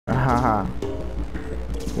Haha.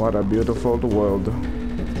 What a beautiful world.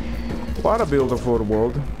 What a beautiful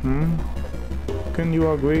world. Hmm? Couldn't you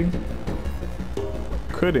agree?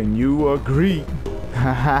 Couldn't you agree?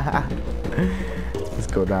 Let's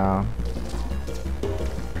go down.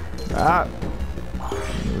 Ah.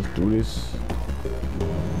 Let's do this.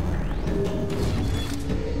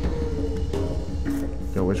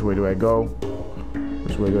 Yo, which way do I go?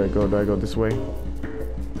 Which way do I go? Do I go this way?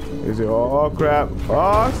 Is it? Oh crap!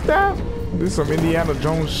 Oh snap! This is some Indiana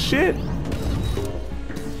Jones shit.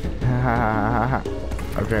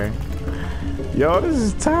 Okay. Yo, this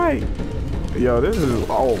is tight. Yo, this is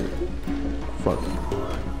fuck.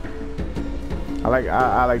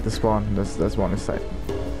 I like the spawn. That's one is tight.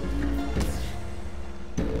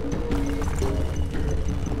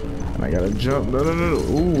 And I gotta jump. No.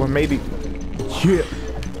 Ooh, I made it. Yeah.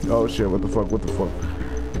 Oh shit! What the fuck? What the fuck?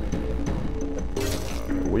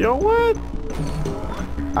 Yo, what?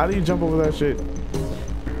 How do you jump over that shit?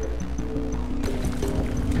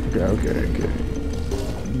 Okay.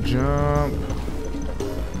 Jump.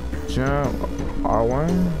 R1?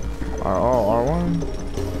 R1?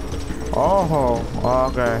 Oh,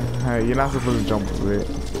 okay. Hey, you're not supposed to jump over it.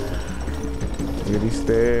 Look at these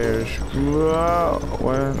stairs.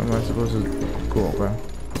 What am I supposed to go over?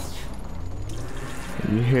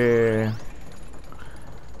 Yeah.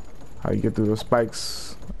 How you get through those spikes?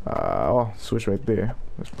 Oh, switch right there.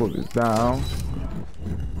 Let's pull this down.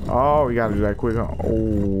 Oh, we gotta do that quick, huh?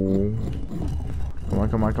 Oh.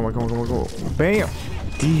 Come on. Bam!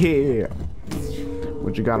 Yeah!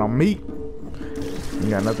 What you got on me? You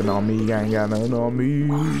got nothing on me. You ain't got nothing on me.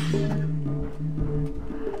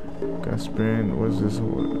 Gotta sprint. What's this?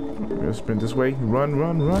 Gotta sprint this way. Run,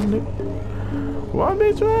 nigga. Run,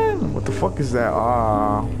 bitch, run! What the fuck is that?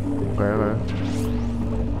 Ah. Okay.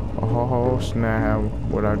 Oh, snap.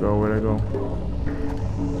 Where'd I go?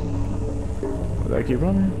 Did I keep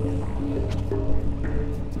running?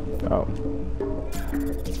 Oh.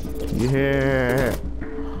 Yeah.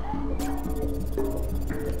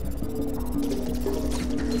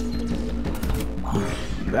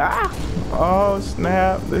 Ah! Oh,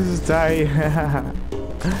 snap. This is tight. I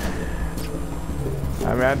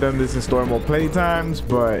mean, I've done this in story mode plenty times,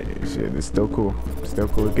 but shit, it's still cool.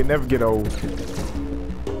 It can never get old.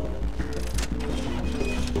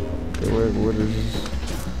 What is this?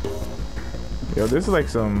 Yo, this is like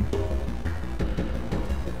some.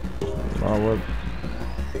 Oh,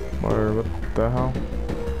 what the hell?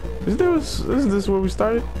 Isn't this where we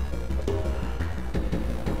started?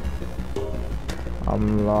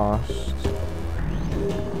 I'm lost.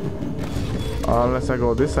 Unless I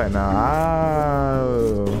go this side now.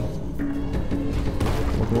 Oh.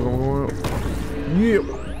 Come on.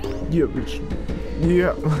 Yeah, bitch.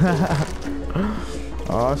 Yeah.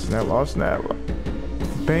 Oh snap.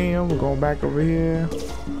 Bam, we're going back over here.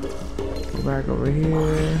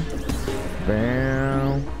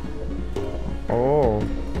 Bam. Oh,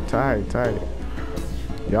 tight.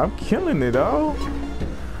 Yeah, I'm killing it, though.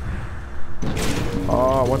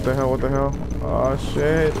 Oh, what the hell? Oh,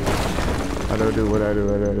 shit. What do I do?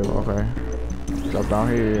 Okay. Drop down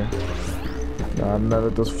here. None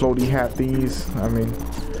of those floaty hat thingies. I mean,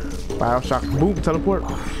 Bioshock. Boom, teleport.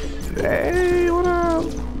 Hey, what up?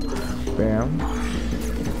 Bam.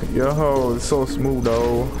 Yo, it's so smooth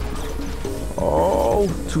though. Oh,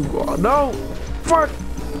 no! Fuck!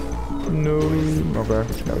 No. Okay,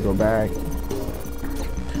 gotta go back.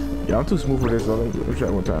 Yeah, I'm too smooth for this though. Let's try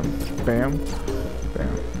one time. Bam.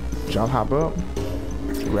 Jump, hop up.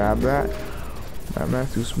 Grab that.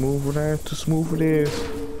 That's too smooth for that. Too smooth for this.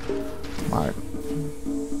 Alright.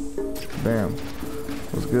 Bam.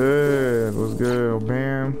 What's good?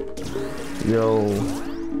 Bam. Yo.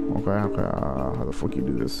 Okay. How the fuck you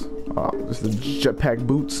do this? Oh, this is the jetpack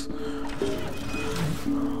boots.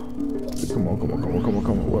 Come on.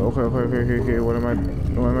 Well, okay. What am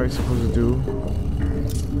I supposed to do?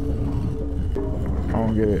 I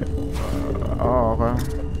don't get it. Oh, okay.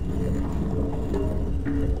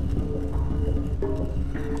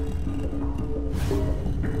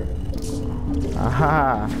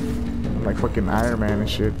 Aha! I'm like fucking Iron Man and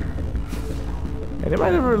shit.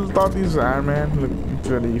 Anybody ever thought these are Iron Man? Look,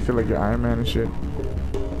 you feel like you're Iron Man and shit?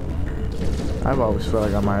 I've always felt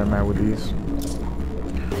like I'm Iron Man with these.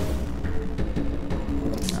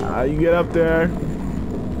 You get up there.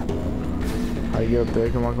 How you get up there?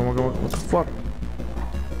 Come on. What the fuck?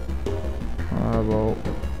 Well,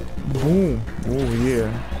 boom. Oh,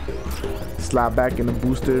 yeah. Slide back in the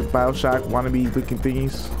booster. Bioshock wannabe looking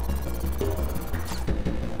thingies.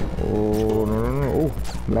 Oh, no. Oh,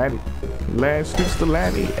 Laddie. Sticks to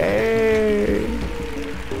Laddie. Hey.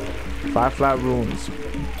 Firefly runes.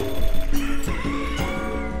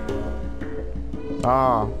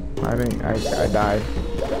 Ah, I think I died.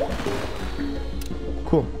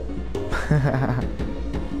 Cool.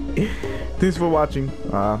 Thanks for watching.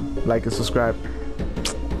 Like and subscribe.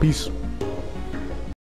 Peace.